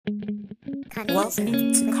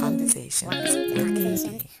Welcome to Conversations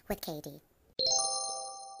with Katie.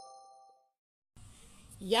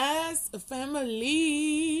 Yes,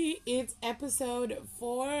 family, it's episode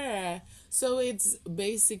 4. So it's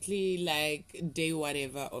basically like day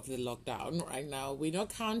whatever of the lockdown right now. We're not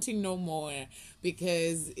counting no more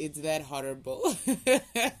because it's that horrible.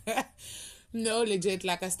 No, legit,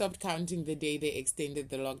 like I stopped counting the day they extended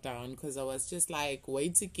the lockdown because I was just like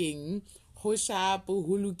waiting.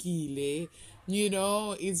 You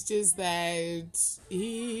know, it's just that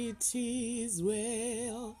it is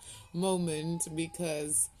well moment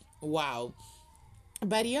because wow.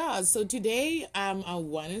 But yeah, so today I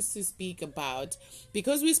want us to speak about,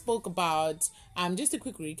 because we spoke about just a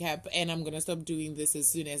quick recap, and I'm gonna stop doing this as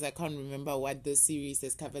soon as I can't remember what this series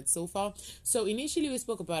has covered so far. So initially we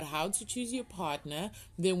spoke about how to choose your partner,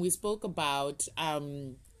 then we spoke about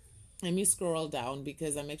let me scroll down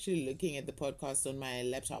because I'm actually looking at the podcast on my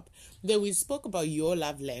laptop. Then we spoke about your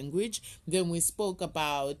love language. Then we spoke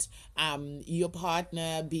about your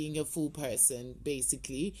partner being a full person,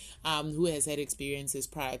 basically, who has had experiences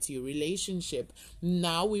prior to your relationship.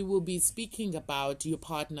 Now we will be speaking about your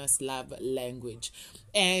partner's love language.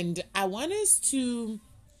 And I want us to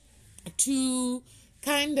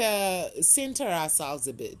kind of center ourselves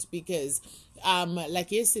a bit because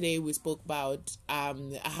like yesterday we spoke about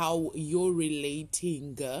how your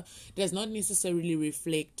relating does not necessarily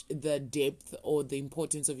reflect the depth or the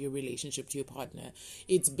importance of your relationship to your partner.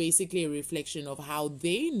 It's basically a reflection of how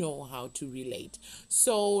they know how to relate.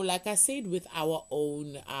 So like I said, with our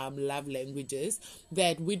own love languages,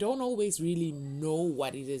 that we don't always really know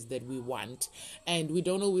what it is that we want, and we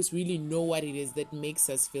don't always really know what it is that makes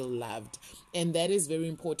us feel loved. And that is very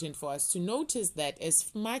important for us to notice, that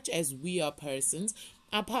as much as we are persons,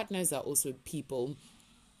 our partners are also people,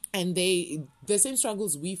 and the same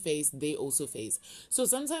struggles we face, they also face. So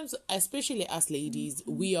sometimes, especially us ladies,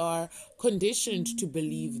 we are conditioned to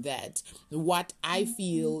believe that what I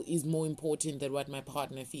feel is more important than what my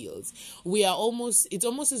partner feels. It's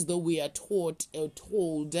almost as though we are taught or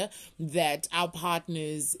told that our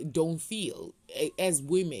partners don't feel. As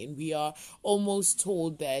women, we are almost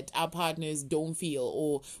told that our partners don't feel,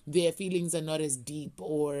 or their feelings are not as deep,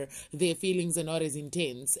 or their feelings are not as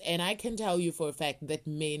intense. And I can tell you for a fact that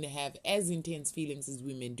men have as intense feelings as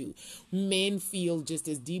women do. Men feel just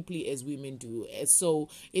as deeply as women do. So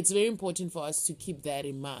it's very important for us to keep that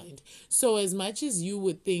in mind. So as much as you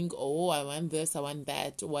would think, oh, I want this, I want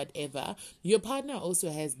that, whatever, your partner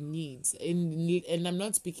also has needs. And I'm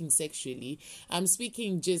not speaking sexually. I'm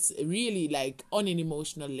speaking just really like on an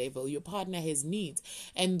emotional level. Your partner has needs,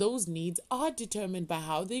 and those needs are determined by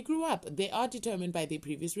how they grew up. They are determined by their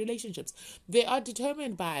previous relationships. They are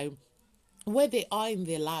determined by where they are in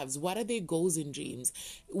their lives, what are their goals and dreams,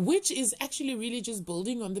 which is actually really just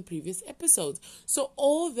building on the previous episodes. So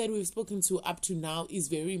all that we've spoken to up to now is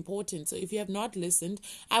very important. So if you have not listened,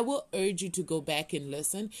 I will urge you to go back and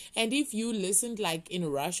listen. And if you listened like in a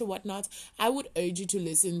rush or whatnot, I would urge you to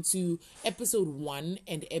listen to episode 1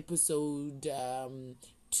 and episode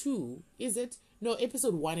 2. Is it? No,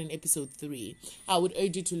 episode 1 and episode 3. I would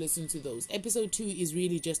urge you to listen to those. Episode 2 is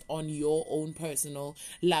really just on your own personal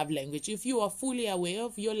love language. If you are fully aware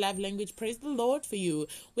of your love language, praise the Lord for you.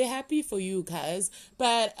 We're happy for you, guys.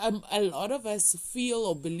 But a lot of us feel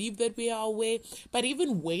or believe that we are aware. But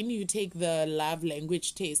even when you take the love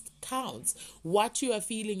language test, counts. What you are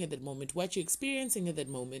feeling at that moment, what you're experiencing at that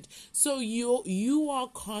moment. So you are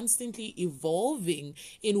constantly evolving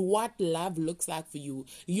in what love looks like for you.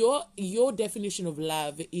 Your definition of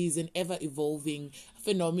love is an ever evolving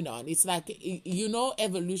phenomenon. It's like,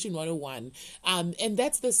 evolution 101. And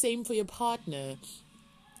that's the same for your partner.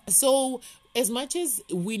 So as much as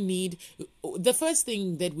the first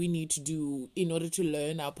thing that we need to do in order to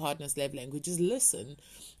learn our partner's love language is listen.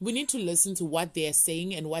 We need to listen to what they're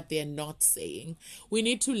saying and what they're not saying. We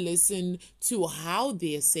need to listen to how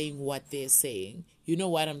they're saying what they're saying. You know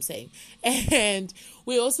what I'm saying? And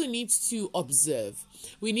we also need to observe.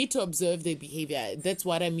 We need to observe their behavior. That's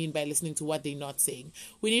what I mean by listening to what they're not saying.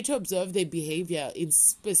 We need to observe their behavior in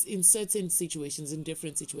certain situations, in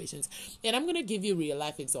different situations. And I'm going to give you real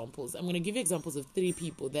life examples. I'm going to give you examples of 3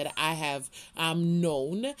 people that I have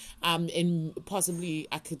known and possibly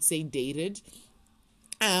I could say dated.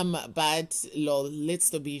 But lol, let's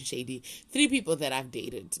stop being shady. 3 people that I've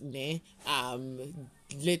dated, ne?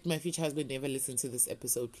 Let my future husband never listen to this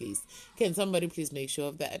episode, please. Can somebody please make sure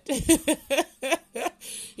of that?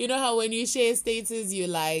 You know how when you share statuses, you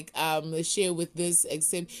like share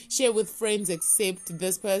with friends except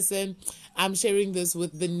this person. I'm sharing this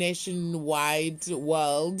with the nationwide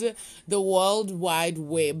world, the World Wide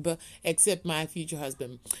Web, except my future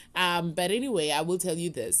husband. But anyway, I will tell you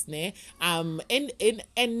this, ne? And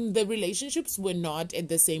the relationships were not at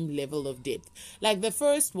the same level of depth. Like the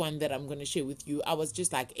first one that I'm gonna share with you, I was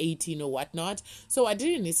just like 18 or whatnot, so I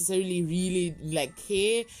didn't necessarily really like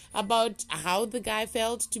care about how the guy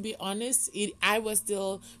felt. To be honest, I was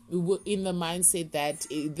still in the mindset that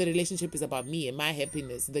the relationship is about me and my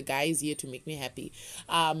happiness. The guy is here to make me happy.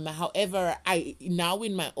 However, I now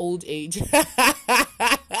in my old age.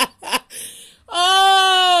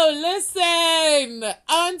 Oh, listen,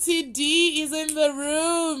 Auntie D is in the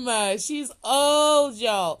room. She's old,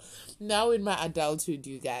 y'all. Now in my adulthood,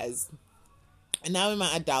 you guys. Now in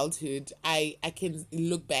my adulthood, I can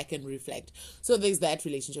look back and reflect. So there's that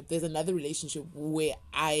relationship. There's another relationship where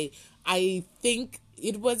I think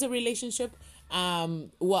it was a relationship.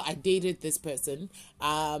 Well, I dated this person.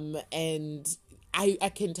 And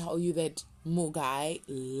I can tell you that Mugai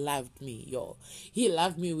loved me, yo. He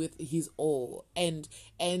loved me with his all. And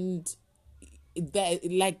that,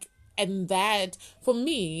 like, and that for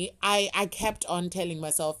me, I kept on telling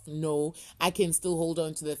myself, no, I can still hold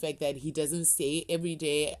on to the fact that he doesn't say every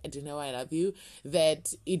day, I don't know, I love you.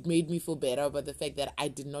 That it made me feel better about the fact that I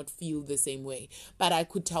did not feel the same way. But I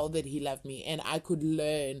could tell that he loved me, and I could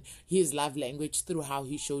learn his love language through how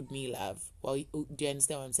he showed me love. Well, do you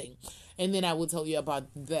understand what I'm saying? And then I will tell you about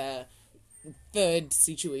the third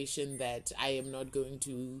situation that I am not going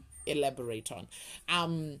to elaborate on.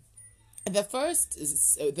 The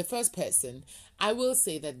first person, I will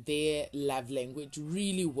say that their love language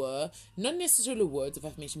really were not necessarily words of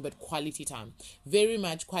affirmation, but quality time. Very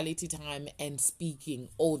much quality time and speaking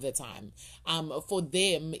all the time. For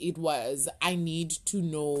them, it was, I need to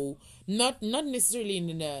know, not necessarily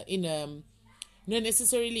not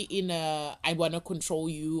necessarily in a, I want to control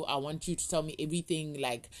you, I want you to tell me everything,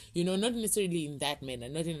 like, you know, not necessarily in that manner,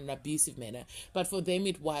 not in an abusive manner, but for them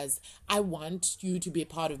it was, I want you to be a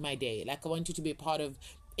part of my day, like I want you to be a part of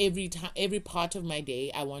every part of my day.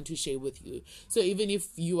 I want to share with you. So even if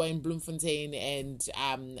you are in Bloemfontein and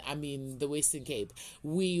I'm in the Western Cape,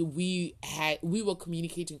 we were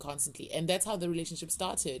communicating constantly, and that's how the relationship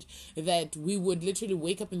started. That we would literally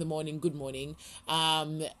wake up in the morning, good morning,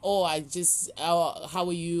 how are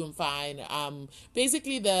you? I'm fine.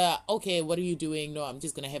 Basically okay, what are you doing? No, I'm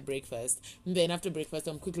just gonna have breakfast, and then after breakfast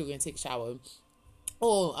I'm quickly going to take a shower.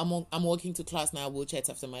 Oh, I'm walking to class now, we'll chat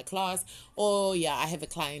after my class. Oh yeah, I have a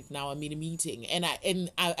client now, I'm in a meeting. And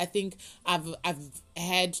I think I've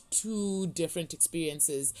had two different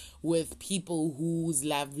experiences with people whose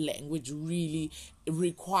love language really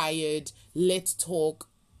required let's talk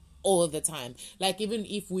all the time. Like, even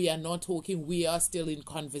if we are not talking, we are still in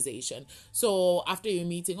conversation. So after your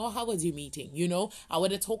meeting, oh, how was your meeting? You know, I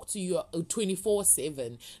want to talk to you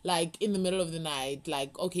 24/7, like in the middle of the night,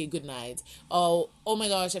 like, okay, good night. Oh my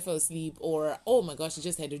gosh, I fell asleep. Or, oh my gosh, I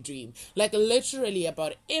just had a dream. Like, literally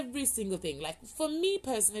about every single thing. Like, for me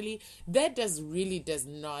personally, that does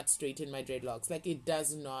not straighten my dreadlocks. Like, it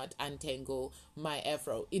does not untangle my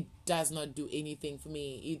afro. It does not do anything for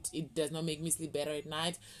me. It does not make me sleep better at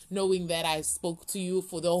night, knowing that I spoke to you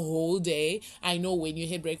for the whole day. I know when you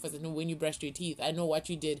had breakfast, I know when you brushed your teeth, I know what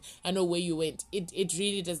you did, I know where you went. It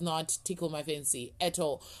really does not tickle my fancy at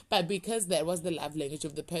all. But because that was the love language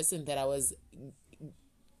of the person that I was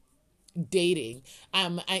dating,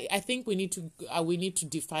 I think we need to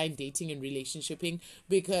define dating and relationshiping,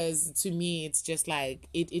 because to me it's just like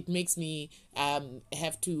it makes me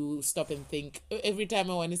have to stop and think every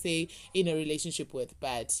time I want to say in a relationship with.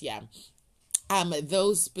 But yeah,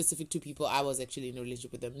 those specific two people, I was actually in a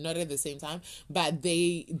relationship with them, not at the same time, but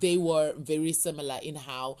they were very similar in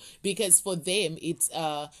how, because for them it's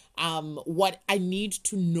what I need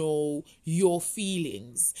to know your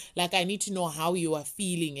feelings. Like, I need to know how you are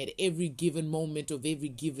feeling at every given moment of every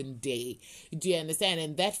given day. Do you understand?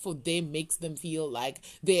 And that for them makes them feel like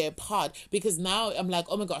they're apart, because now I'm like,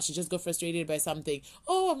 oh my gosh, I just got frustrated by something.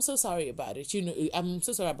 Oh, I'm so sorry about it. You know, I'm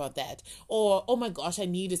so sorry about that. Or, oh my gosh, I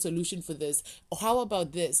need a solution for this. How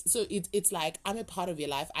about this? So it's like, I'm a part of your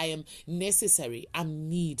life. I am necessary. I'm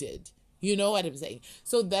needed. You know what I'm saying?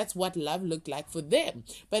 So that's what love looked like for them.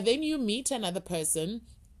 But then you meet another person,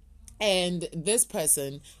 and this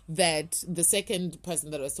person, that the second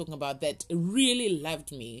person that I was talking about, that really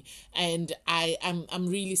loved me, and I'm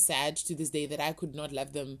really sad to this day that I could not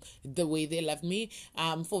love them the way they loved me,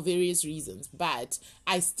 for various reasons. But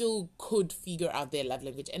I still could figure out their love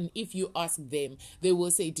language. And if you ask them, they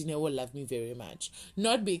will say Dineo will love me very much.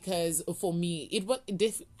 Not because for me it was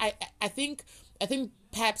I think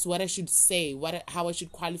perhaps what I should say, how I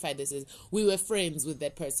should qualify this is, we were friends with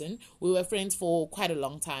that person. We were friends for quite a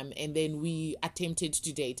long time, and then we attempted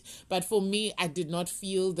to date. But for me, I did not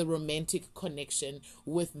feel the romantic connection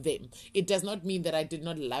with them. It does not mean that I did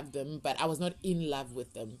not love them, but I was not in love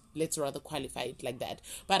with them. Let's rather qualify it like that.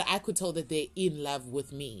 But I could tell that they're in love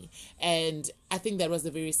with me. And I think that was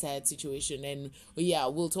a very sad situation. And yeah,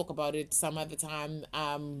 we'll talk about it some other time.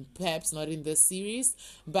 Perhaps not in this series,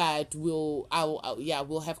 but we'll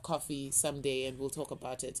have coffee someday and we'll talk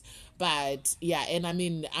about it. But yeah, and I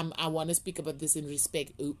mean, I want to speak about this in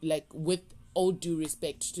respect, like with all due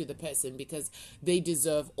respect to the person, because they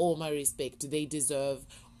deserve all my respect. They deserve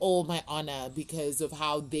all my honor because of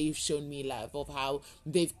how they've shown me love, of how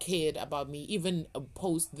they've cared about me, even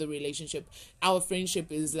post the relationship. Our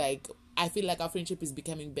friendship is like, I feel like our friendship is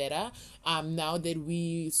becoming better now that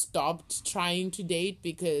we stopped trying to date,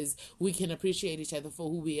 because we can appreciate each other for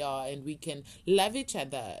who we are, and we can love each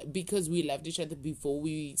other because we loved each other before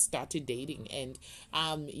we started dating. And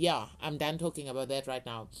I'm done talking about that right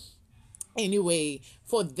now. Anyway,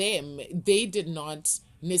 for them, they did not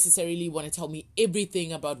necessarily want to tell me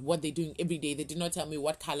everything about what they're doing every day. They did not tell me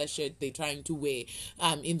what color shirt they're trying to wear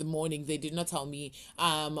in the morning. They did not tell me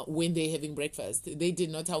when they're having breakfast. They did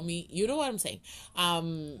not tell me, you know what I'm saying?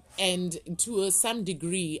 And to some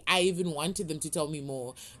degree, I even wanted them to tell me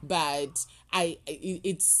more, but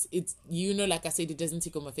it's like I said, it doesn't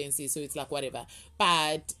tickle my fancy, so it's like whatever.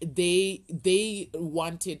 But they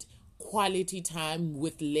wanted quality time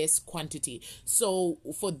with less quantity. So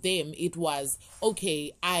for them, it was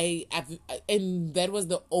okay. And that was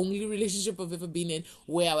the only relationship I've ever been in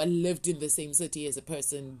where I lived in the same city as a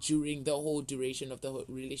person during the whole duration of the whole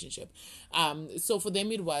relationship. So for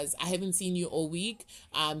them, it was, I haven't seen you all week.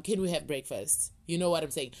 Can we have breakfast? You know what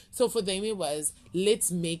I'm saying? So for them, it was,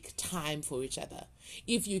 let's make time for each other.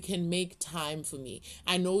 If you can make time for me,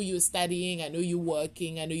 I know you're studying, I know you're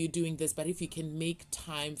working, I know you're doing this, but if you can make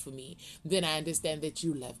time for me, then I understand that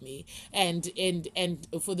you love me. And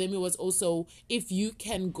for them, it was also, if you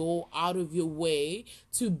can go out of your way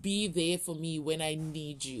to be there for me when I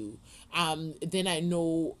need you, then I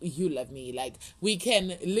know you love me. Like, we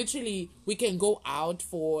can go out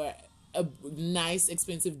for a nice,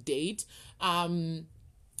 expensive date.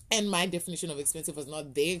 And my definition of expensive was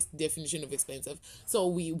not their definition of expensive. So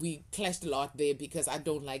we clashed a lot there, because I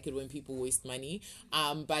don't like it when people waste money.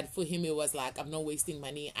 But for him, it was like, I'm not wasting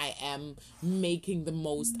money. I am making the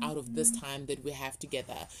most out of this time that we have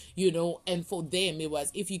together, And for them, it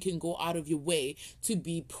was, if you can go out of your way to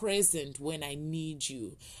be present when I need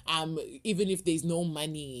you, even if there's no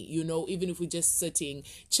money, even if we're just sitting,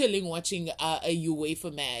 chilling, watching a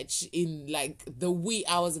UEFA match in like the wee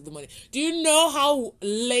hours of the morning. Do you know how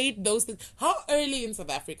late those things, how early in South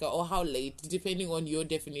Africa, or how late, depending on your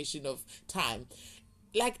definition of time,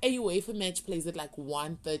 like a UEFA match plays at like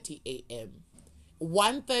 1:30 a.m.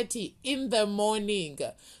 1:30 in the morning.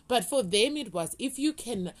 But for them, it was, if you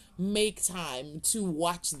can make time to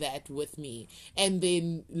watch that with me, and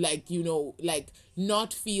then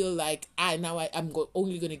not feel like I'm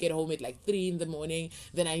only going to get home at like 3 in the morning,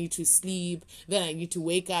 then I need to sleep, then I need to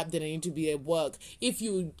wake up, then I need to be at work. If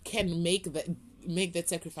you can make that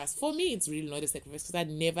sacrifice, for me, it's really not a sacrifice, because I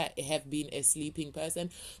never have been a sleeping person.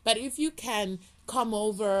 But if you can come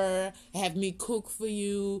over, have me cook for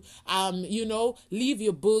you, leave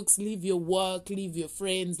your books, leave your work, leave your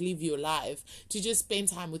friends, leave your life to just spend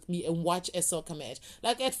time with me and watch a soccer match.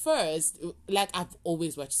 Like, at first, like, I've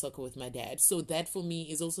always watched soccer with my dad, so that for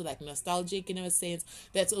me is also like nostalgic in a sense.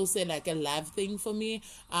 That's also like a love thing for me.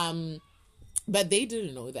 But they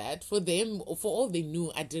didn't know that. For them, for all they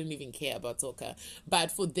knew, I didn't even care about soccer.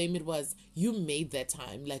 But for them, it was, you made that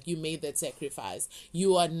time. Like, you made that sacrifice.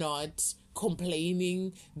 You are not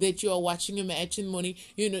complaining that you are watching a match in the morning.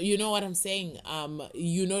 You know what I'm saying?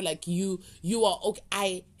 Like, you are okay.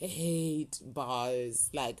 I hate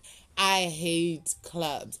bars. Like, I hate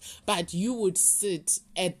clubs. But you would sit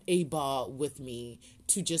at a bar with me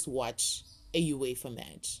to just watch a UEFA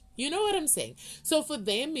match. You know what I'm saying? So for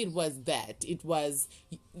them, it was that. It was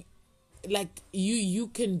like, you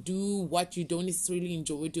can do what you don't necessarily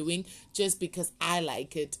enjoy doing just because I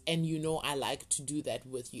like it, and I like to do that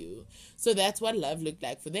with you. So that's what love looked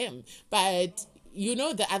like for them. But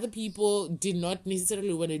the other people did not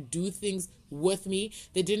necessarily want to do things with me.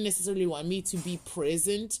 They didn't necessarily want me to be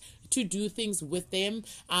present to do things with them.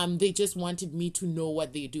 They just wanted me to know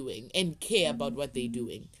what they're doing and care about what they're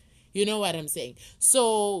doing. You know what I'm saying?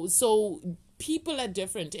 So people are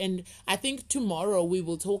different. And I think tomorrow we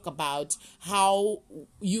will talk about how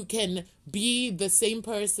you can be the same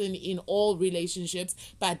person in all relationships,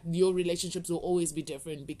 but your relationships will always be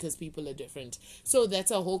different because people are different. So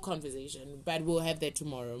that's a whole conversation, but we'll have that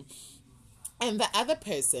tomorrow. And the other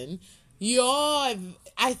person,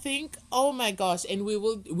 I think, oh my gosh, and we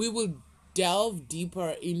will delve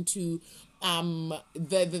deeper into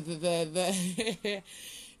the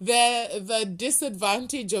the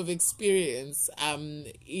disadvantage of experience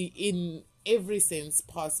in every sense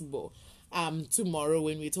possible tomorrow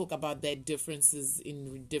when we talk about that differences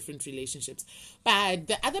in different relationships. But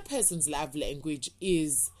the other person's love language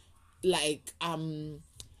is like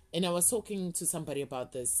and I was talking to somebody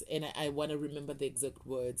about this, and I want to remember the exact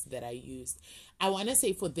words that I used. I want to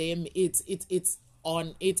say for them, it's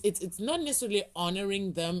not necessarily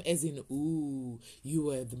honoring them as in, ooh, you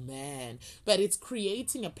are the man, but it's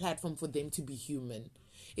creating a platform for them to be human.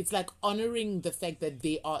 It's like honoring the fact that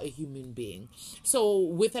they are a human being. So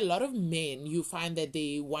with a lot of men, you find that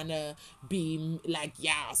they want to be like,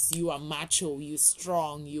 yes, you are macho, you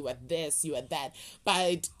strong, you are this, you are that.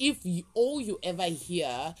 But if all you ever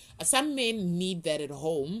hear, some men need that at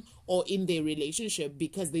home or in their relationship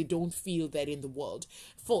because they don't feel that in the world.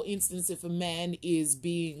 For instance, if a man is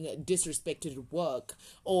being disrespected at work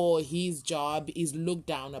or his job is looked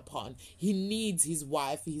down upon, he needs his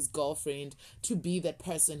wife, his girlfriend to be that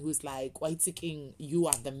person who's like, White King, you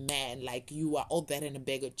are the man, like you are all that in a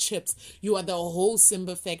bag of chips. You are the whole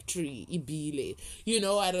Simba factory, Ibile. You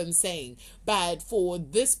know what I'm saying? But for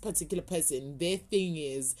this particular person, their thing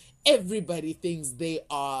is everybody thinks they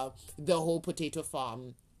are the whole potato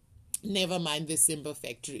farm. Never mind the Simba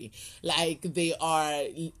factory. Like they are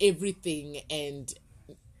everything and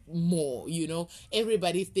more, you know.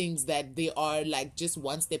 Everybody thinks that they are like just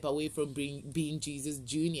one step away from being Jesus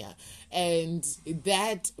Jr. And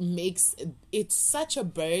that makes it such a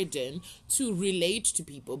burden to relate to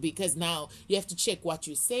people, because now you have to check what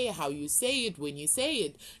you say, how you say it, when you say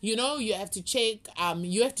it. You know, you have to check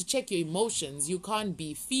your emotions. You can't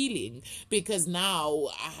be feeling, because now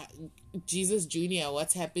Jesus Jr.,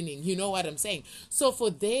 what's happening? You know what I'm saying? So for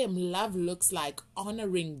them, love looks like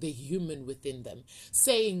honoring the human within them.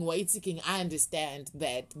 Saying, White King, I understand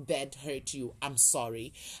that hurt you. I'm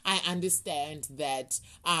sorry. I understand that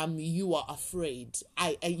you are afraid.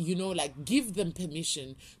 I you know, like, give them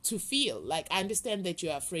permission to feel. Like, I understand that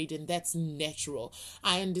you're afraid and that's natural.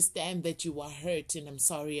 I understand that you are hurt and I'm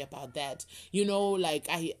sorry about that. You know, like,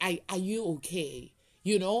 are you okay?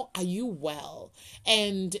 You know, are you well?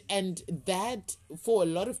 And that for a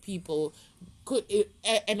lot of people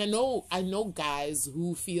and I know guys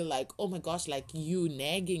who feel like, oh my gosh, like you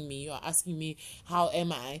nagging me, you're asking me how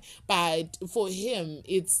am I? But for him,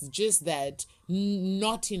 it's just that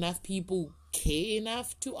not enough people care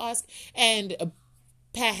enough to ask, and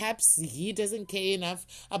perhaps he doesn't care enough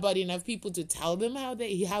about enough people to tell them how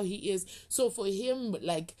he is. So for him,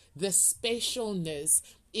 like, the specialness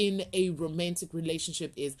in a romantic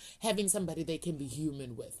relationship is having somebody they can be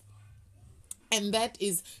human with. And that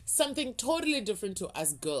is something totally different to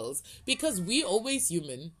us girls, because we're always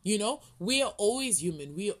human, you know? We are always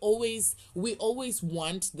human. We always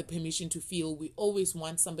want the permission to feel. We always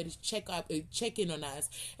want somebody to check in on us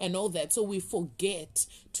and all that. So we forget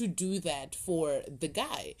to do that for the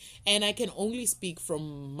guy. And I can only speak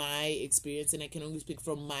from my experience, and I can only speak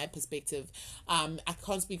from my perspective. I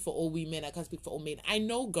can't speak for all women. I can't speak for all men. I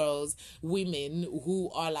know women who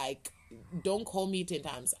are like, don't call me 10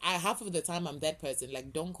 times. Half of the time I'm that person,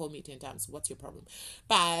 like, don't call me 10 times. What's your problem?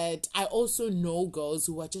 But I also know girls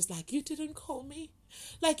who are just like, you didn't call me.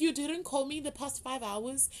 Like, you didn't call me the past 5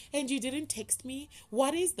 hours and you didn't text me.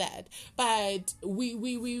 What is that? But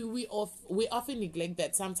we often neglect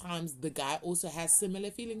that sometimes the guy also has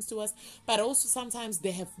similar feelings to us, but also sometimes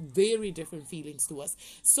they have very different feelings to us.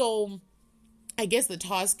 So I guess the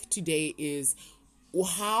task today is,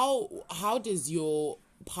 how does your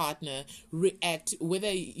partner react,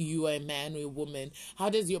 whether you are a man or a woman?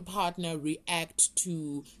 How does your partner react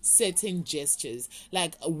to certain gestures?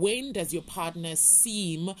 Like, when does your partner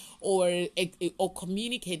seem or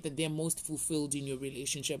communicate that they're most fulfilled in your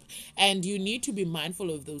relationship? And you need to be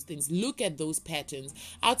mindful of those things. Look at those patterns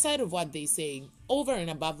outside of what they say, over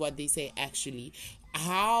and above what they say actually.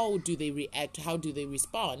 how do they react? How do they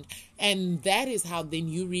respond? And that is how then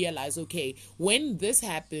you realize, okay, when this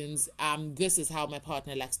happens, this is how my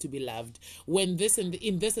partner likes to be loved. When this and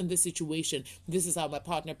in this situation, this is how my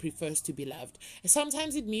partner prefers to be loved.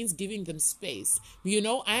 Sometimes it means giving them space.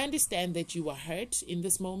 I understand that you are hurt in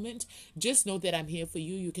this moment. Just know that I'm here for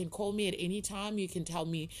you. You can call me at any time. You can tell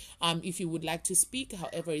me if you would like to speak.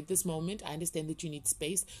 However, at this moment, I understand that you need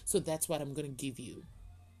space. So that's what I'm going to give you.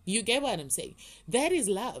 You get what I'm saying? That is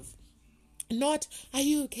love. Not, are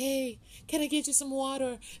you okay? Can I get you some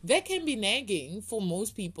water? That can be nagging for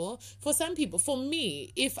most people. For some people, for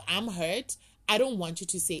me, if I'm hurt, I don't want you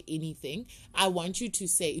to say anything. I want you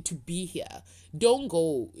to be here. Don't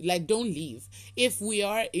go, don't leave. If we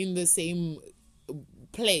are in the same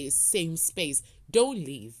place, same space, don't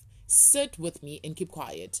leave. Sit with me and keep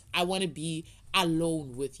quiet. I want to be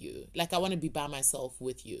alone with you. I want to be by myself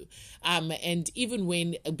with you. And even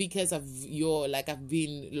when, because of I've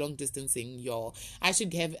been long distancing y'all, I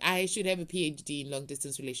should have a PhD in long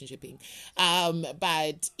distance relationshiping.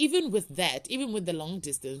 But even with that, even with the long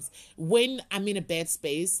distance, when I'm in a bad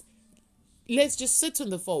space, let's just sit on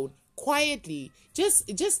the phone quietly,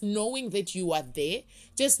 just knowing that you are there,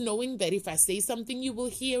 just knowing that if I say something you will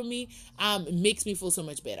hear me, makes me feel so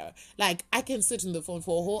much better. I can sit on the phone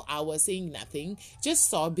for a whole hour saying nothing, just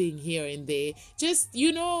sobbing here and there,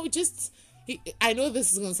 I know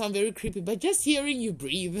this is going to sound very creepy, but just hearing you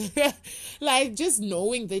breathe, just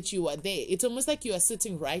knowing that you are there, it's almost like you are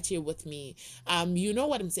sitting right here with me. You know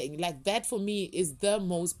what I'm saying? That for me is the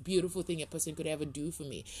most beautiful thing a person could ever do for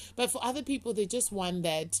me. But for other people, they just want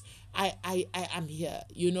that I'm here,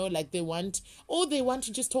 they want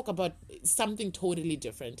to just talk about something totally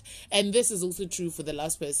different. And this is also true for the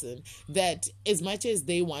last person, that as much as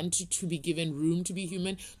they want to be given room to be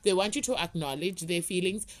human, they want you to acknowledge their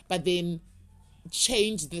feelings, but then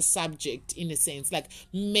change the subject in a sense,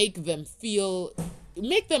 make them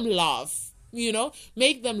laugh,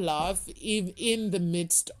 make them laugh in the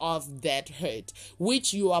midst of that hurt,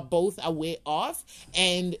 which you are both aware of,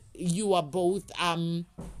 and you are both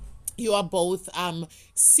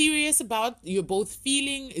serious about, you're both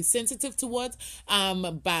feeling sensitive towards,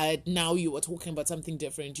 but now you are talking about something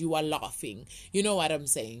different. You are laughing. You know what I'm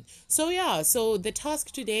saying? So the task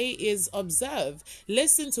today is observe,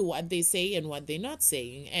 listen to what they say and what they're not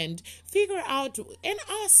saying, and figure out and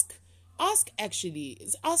ask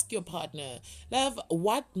your partner, love,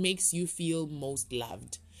 what makes you feel most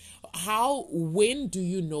loved? When do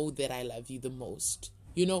you know that I love you the most?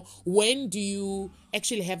 When do you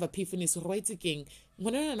actually have epiphanies?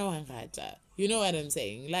 You know what I'm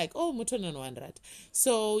saying?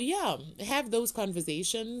 So have those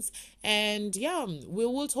conversations, and we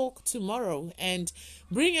will talk tomorrow, and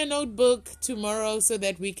bring a notebook tomorrow so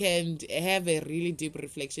that we can have a really deep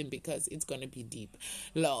reflection, because it's going to be deep.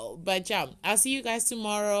 But I'll see you guys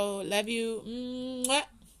tomorrow. Love you. Mwah.